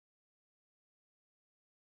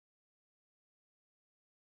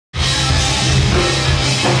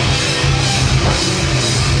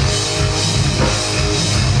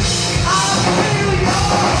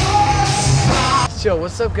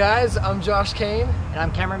What's up, guys? I'm Josh Kain. And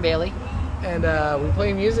I'm Cameron Bailey. And we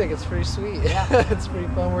play music. It's pretty sweet. Yeah. It's pretty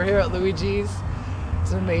fun. We're here at Louie G's.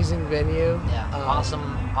 It's an amazing venue. Yeah,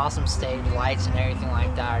 awesome stage, lights and everything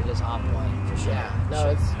like that are just on point for sure. Yeah, no,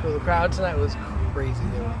 it's cool. The crowd tonight was crazy.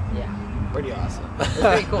 Yeah. Pretty awesome. It's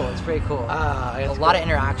pretty cool. It's pretty cool. A lot of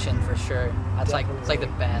interaction for sure. That's it's like the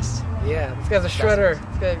best. Yeah, this guy's a shredder.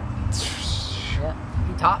 Yeah,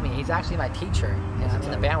 he taught me. He's actually my teacher. And I'm in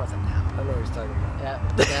the band with him now. I know what he's talking about.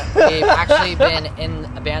 Yeah. We've actually been in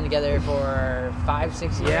a band together for 5-6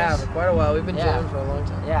 years. Yeah, for quite a while. We've been jamming for a long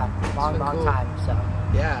time. Yeah, long cool. time. So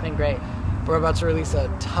yeah, it's been great. We're about to release a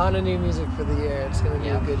ton of new music for the year. It's going to be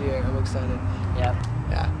a good year. I'm excited. Yeah.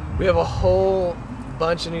 Yeah. We have a whole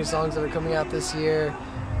bunch of new songs that are coming out this year.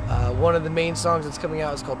 One of the main songs that's coming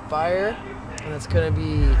out is called Fire, and it's going to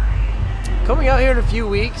be coming out here in a few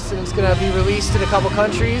weeks, and it's going to be released in a couple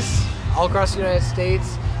countries all across the United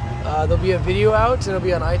States. There'll be a video out, and it'll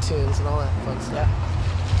be on iTunes and all that fun stuff.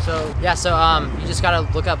 Yeah. So you just gotta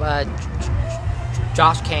look up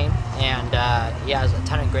Josh Kain, and he has a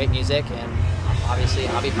ton of great music, and obviously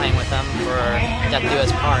I'll be playing with him for Death Do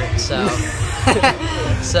Us Part.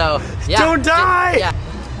 So, yeah. Don't die! Yeah.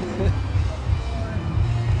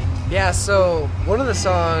 Yeah. So one of the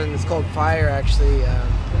songs is called Fire. Actually,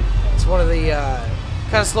 it's one of the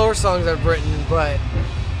kind of slower songs I've written, but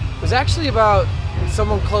it was actually about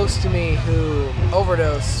someone close to me who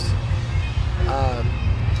overdosed,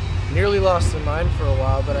 nearly lost their mind for a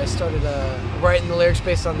while, but I started writing the lyrics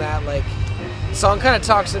based on that. Like, the song kind of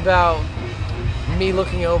talks about me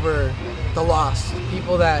looking over the lost,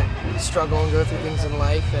 people that struggle and go through things in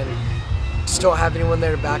life and just don't have anyone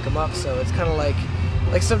there to back them up. So it's kind of like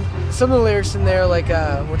some of the lyrics in there, like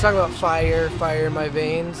we're talking about fire in my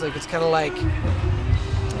veins. Like, it's kind of like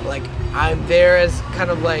I'm there as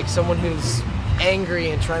kind of like someone who's angry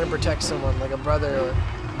and trying to protect someone, like a brother or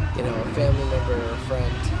a family member or a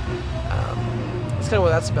friend. That's kind of what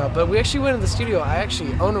that's about. But we actually went to the studio. I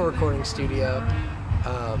actually own a recording studio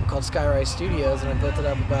called Skyrise Studios, and I built it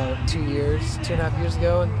up about 2.5 years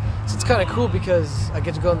ago. And so it's kind of cool because I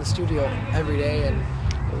get to go in the studio every day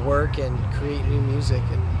and work and create new music,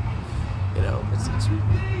 and it's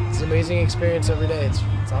an amazing experience every day.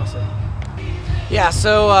 It's awesome. Yeah,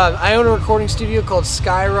 so I own a recording studio called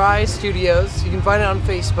Skyrise Studios. You can find it on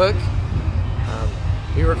Facebook.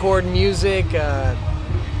 We record music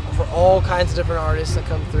for all kinds of different artists that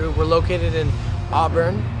come through. We're located in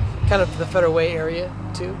Auburn, kind of the Federal Way area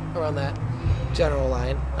too, around that general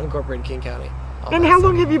line, unincorporated Kain County. And how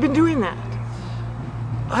long have you been doing that?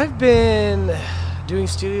 I've been doing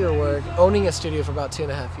studio work, owning a studio for about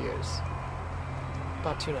 2.5 years.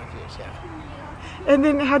 About 2.5 years, yeah. And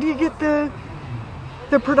then how do you get the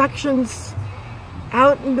productions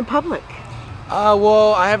out in the public?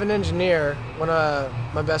 Well, I have an engineer. One of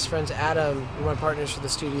my best friends, Adam, one of my partners for the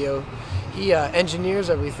studio, he engineers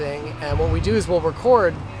everything. And what we do is we'll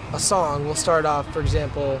record a song. We'll start off, for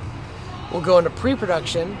example, we'll go into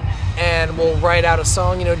pre-production and we'll write out a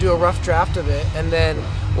song, do a rough draft of it, and then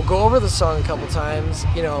we'll go over the song a couple times,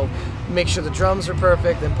 make sure the drums are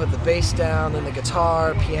perfect, then put the bass down, then the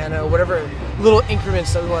guitar, piano, whatever little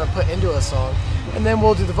increments that we want to put into a song. And then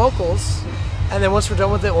we'll do the vocals, and then once we're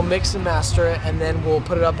done with it, we'll mix and master it, and then we'll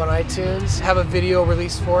put it up on iTunes, have a video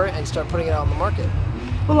release for it, and start putting it out on the market.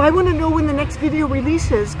 Well, I want to know when the next video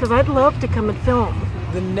releases, because I'd love to come and film.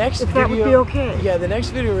 The next if video, that would be okay. Yeah, the next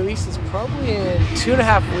video release is probably in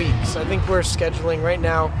 2.5 weeks. I think we're scheduling right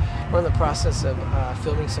now. We're in the process of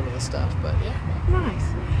filming some of the stuff, but yeah. Nice.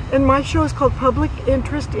 And my show is called Public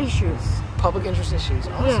Interest Issues. Public Interest Issues,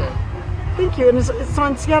 awesome. Yeah. Thank you, and it's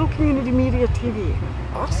on Seattle Community Media TV.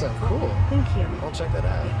 Awesome, cool. Thank you. I'll check that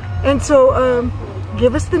out. And so,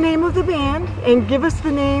 give us the name of the band, and give us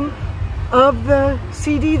the name of the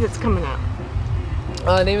CD that's coming out.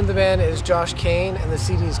 The name of the band is Josh Kain, and the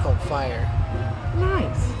CD is called Fire.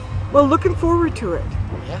 Nice. Well, looking forward to it.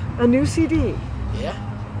 Yeah. A new CD. Yeah.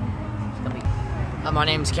 My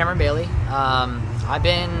name's Cameron Bailey. I've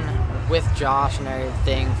been with Josh and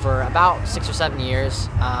everything for about 6 or 7 years.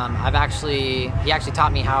 He actually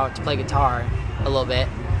taught me how to play guitar a little bit,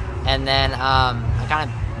 and then I kind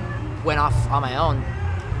of went off on my own.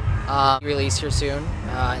 Release here soon,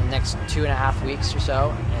 in the next 2.5 weeks or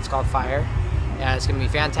so, and it's called Fire, and it's gonna be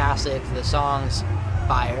fantastic. The song's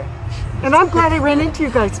fire. And I'm glad I ran into you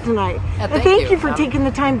guys tonight. Yeah, and thank you for taking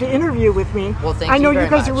the time to interview with me. Well, thank I know you very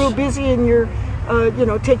you guys much. are real busy, and you're,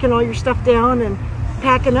 taking all your stuff down and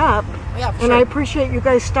packing up. Yeah, for and sure. I appreciate you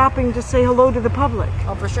guys stopping to say hello to the public.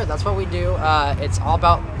 Oh, for sure. That's what we do. It's all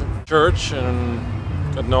about the church, and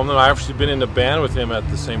I've known him. I've actually been in the band with him at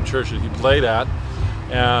the same church that he played at,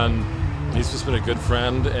 and He's just been a good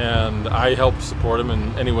friend, and I help support him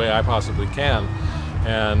in any way I possibly can.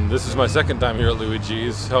 And this is my second time here at Louie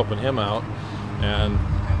G's, helping him out. And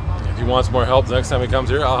if he wants more help the next time he comes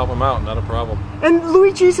here, I'll help him out, not a problem. And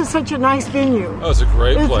Louie G's is such a nice venue. Oh, it's a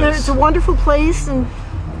great place. It's a wonderful place, and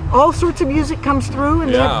all sorts of music comes through,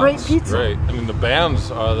 and they have great pizza. Great. I mean, the bands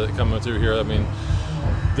that come through here, I mean,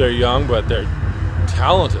 they're young, but they're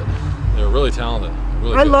talented. They're really talented.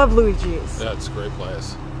 Really I love Louie G's. Yeah, it's a great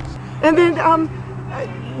place. And then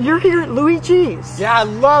you're here at Louie G's. Yeah, I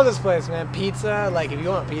love this place, man. Pizza, like if you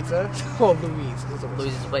want pizza, well, Louie's is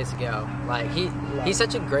Louie's is the place to go. Like he's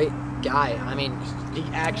such a great guy. I mean, he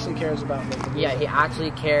actually cares about like, the music. Yeah, he actually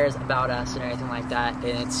cares about us and everything like that.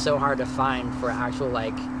 And it's so hard to find for actual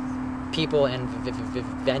like people and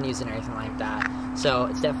venues and everything like that. So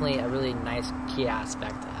it's definitely a really nice key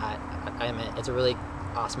aspect. I mean, it's a really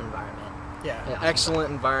awesome environment. Yeah, excellent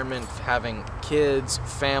environment, having kids,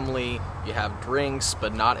 family, you have drinks,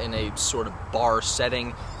 but not in a sort of bar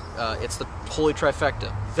setting. It's the holy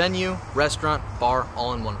trifecta. Venue, restaurant, bar,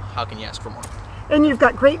 all in one. How can you ask for more? And you've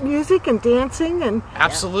got great music and dancing and...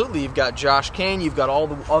 Absolutely. You've got Josh Kain, you've got all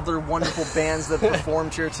the other wonderful bands that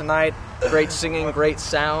performed here tonight. Great singing, great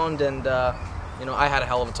sound, and, you know, I had a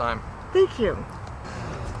hell of a time. Thank you.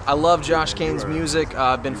 I love Josh Kain's music.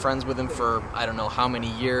 I've been friends with him for I don't know how many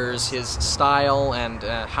years. His style and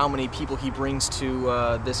how many people he brings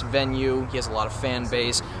to this venue. He has a lot of fan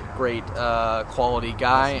base, great quality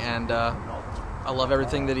guy, and I love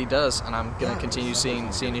everything that he does, and I'm going to continue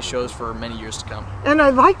seeing his shows for many years to come. And I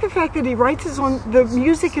like the fact that he writes his own, the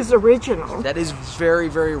music is original. That is very,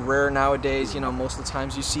 very rare nowadays. You know, most of the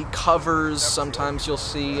times you see covers, sometimes you'll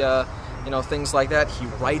see you know, things like that. He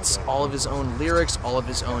writes all of his own lyrics, all of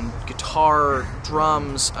his own guitar,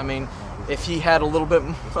 drums. I mean, if he had a little bit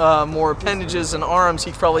more appendages and arms,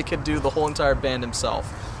 he probably could do the whole entire band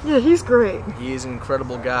himself. Yeah, he's great. He is an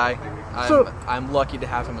incredible guy. I'm lucky to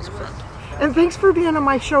have him as a friend. And thanks for being on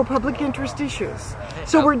my show, Public Interest Issues.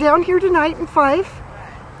 So we're down here tonight in Fife,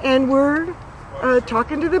 and we're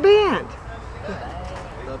talking to the band.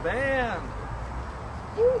 The band!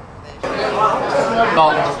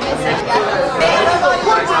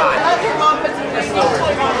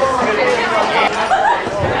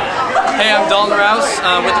 Hey, I'm Dalton Rouse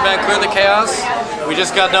with the band Clear the Chaos. We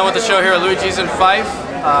just got done with the show here at Louie G's in Fife,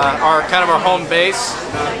 our home base.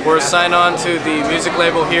 We're signed on to the music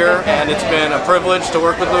label here, and it's been a privilege to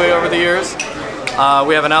work with Louie over the years.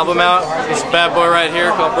 We have an album out, this bad boy right here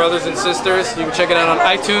called Brothers and Sisters. You can check it out on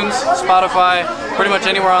iTunes, Spotify, pretty much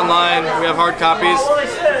anywhere online. We have hard copies,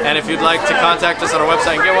 and if you'd like to contact us on our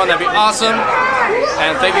website and get one, that'd be awesome.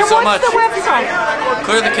 And thank you so much. What's the website?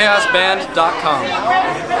 ClearTheChaosBand.com.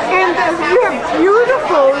 And you have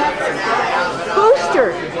beautiful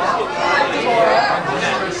posters.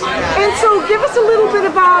 And so give us a little bit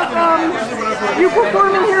about you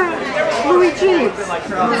performing here at Louie G's.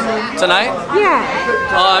 Tonight? Yeah.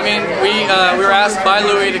 I mean, we were asked by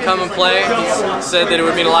Louie to come and play. He said that it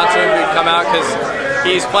would mean a lot to him if he'd come out because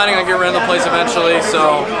he's planning on getting rid of the place eventually.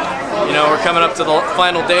 So, you know, we're coming up to the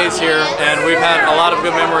final days here, and we've had a lot of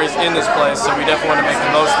good memories in this place, so we definitely want to make the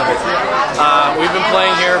most of it. We've been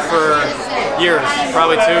playing here for years,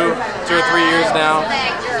 probably two or 3 years now,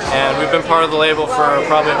 and we've been part of the label for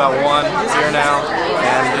probably about 1 year now,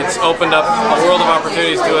 and it's opened up a world of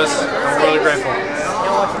opportunities to us. I'm really grateful.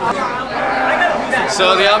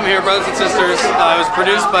 So the album here, Brothers and Sisters, was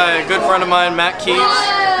produced by a good friend of mine, Matt Keys.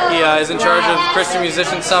 He is in charge of Christian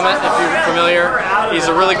Musician Summit, if you're familiar. He's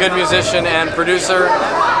a really good musician and producer,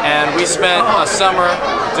 and we spent a summer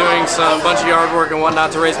doing some bunch of yard work and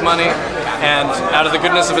whatnot to raise money, and out of the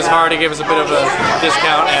goodness of his heart, he gave us a bit of a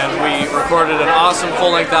discount, and we recorded an awesome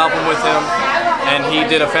full-length album with him, and he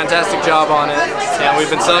did a fantastic job on it, and we've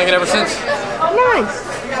been selling it ever since. Nice.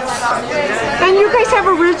 And you guys have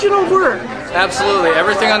original work. Absolutely.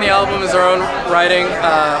 Everything on the album is our own writing.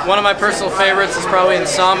 One of my personal favorites is probably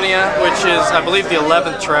Insomnia, which is, I believe, the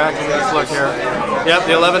 11th track. Let me just look here. Yep,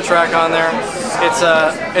 the 11th track on there.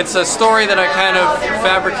 It's a story that I kind of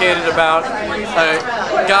fabricated about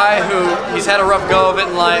a guy who, he's had a rough go of it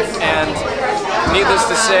in life, and needless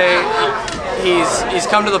to say, he's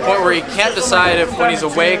come to the point where he can't decide if when he's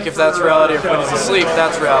awake, if that's reality, or if when he's asleep,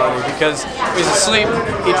 that's reality. Because when he's asleep,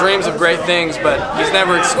 he dreams of great things, but he's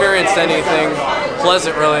never experienced anything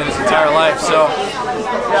pleasant really in his entire life. So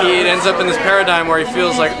he ends up in this paradigm where he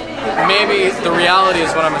feels like maybe the reality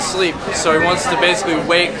is when I'm asleep. So he wants to basically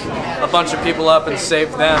wake a bunch of people up and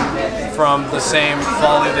save them from the same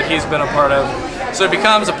folly that he's been a part of. So he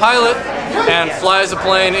becomes a pilot and flies a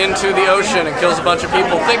plane into the ocean and kills a bunch of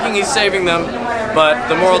people thinking he's saving them, but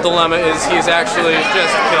the moral dilemma is he's actually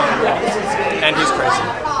just killing me, and he's crazy.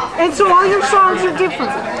 And so all your songs are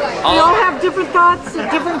different. They all have different thoughts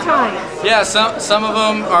at different times. Yeah, some of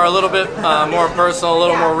them are a little bit more personal, a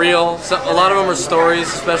little more real. A lot of them are stories,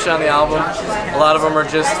 especially on the album. A lot of them are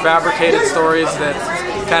just fabricated stories that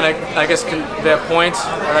kind of, I guess, convey a point,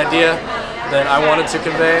 an idea that I wanted to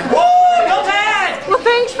convey. Well,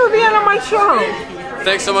 thanks for being on my show.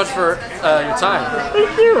 Thanks so much for your time.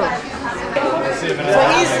 Thank you. So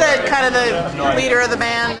he's the kind of the leader of the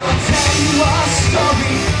band.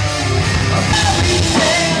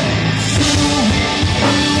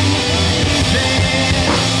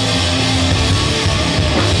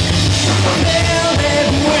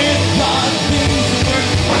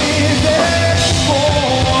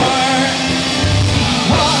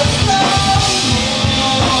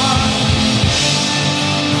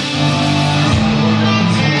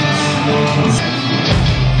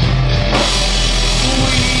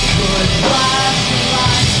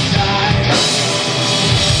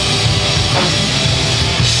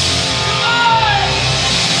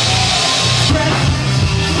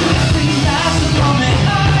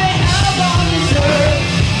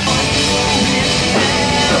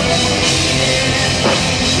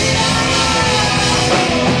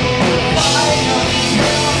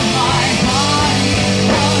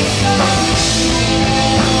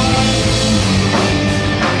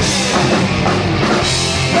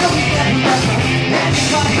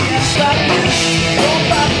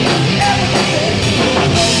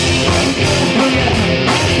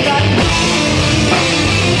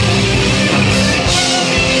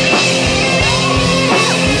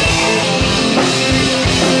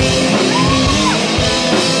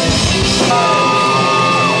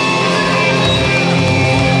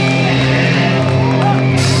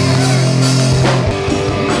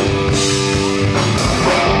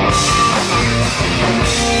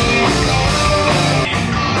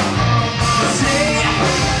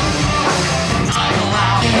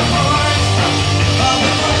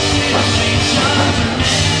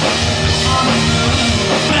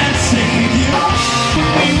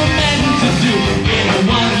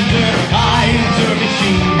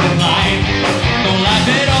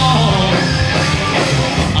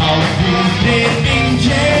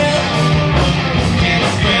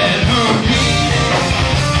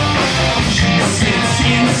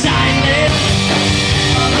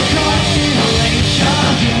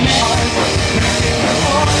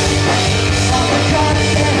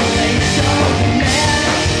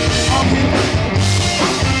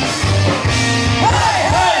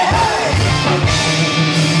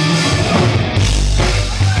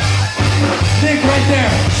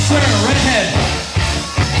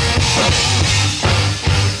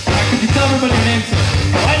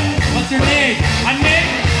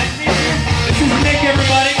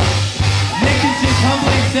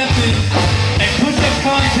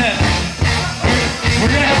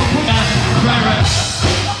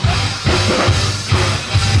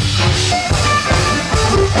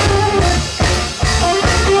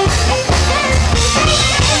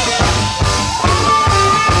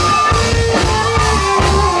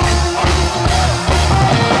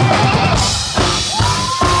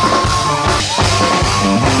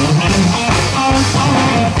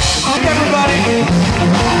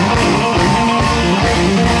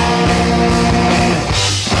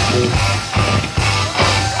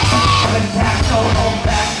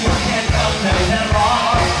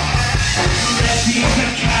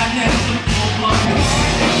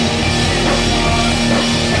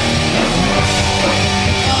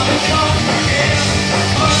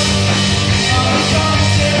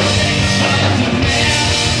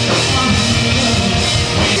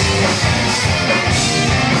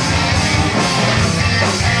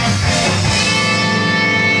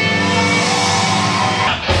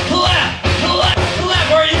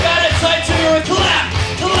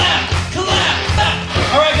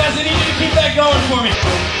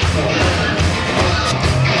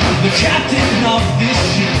 Captain of this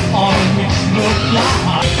ship on which we'll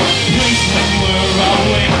fly, place when we're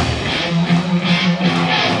away.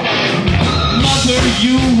 Mother,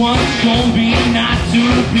 you once told me not to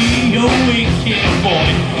be a wicked boy.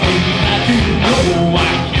 You got to know I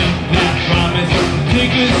kept that promise.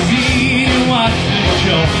 Take a seat and watch the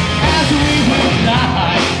show as we will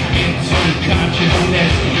dive into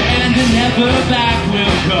consciousness, and never back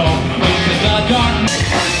we'll go into the darkness.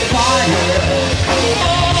 Fire.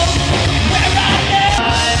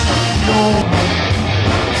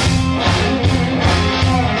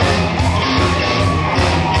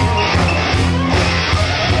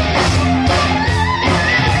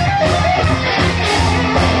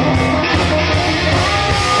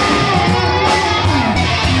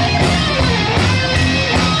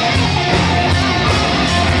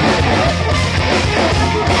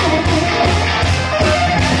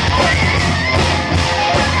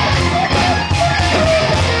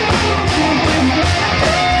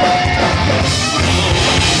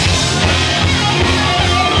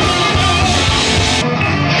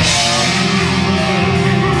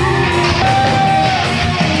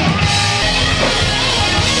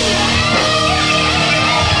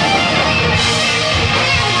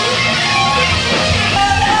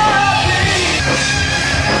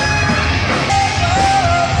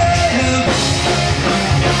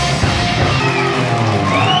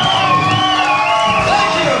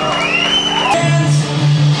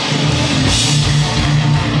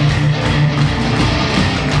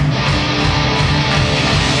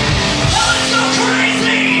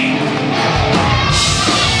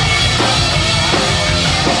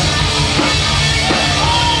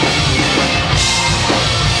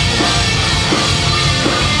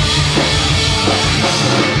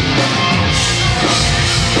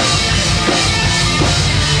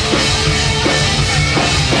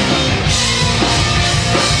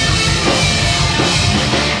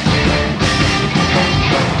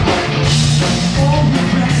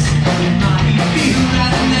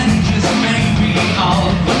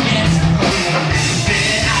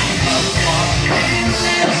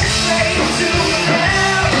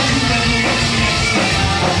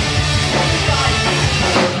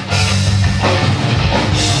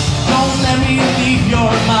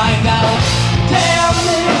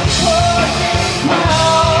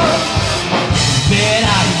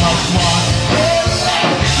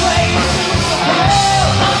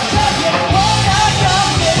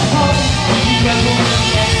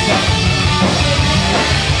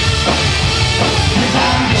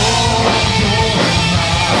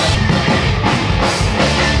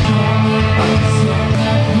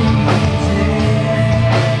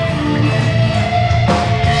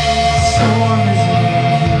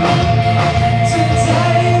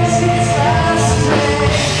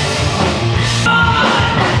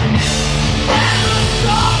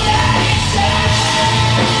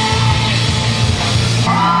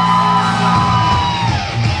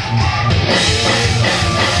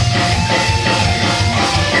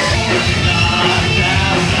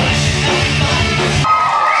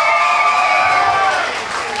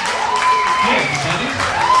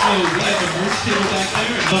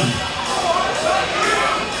 fun.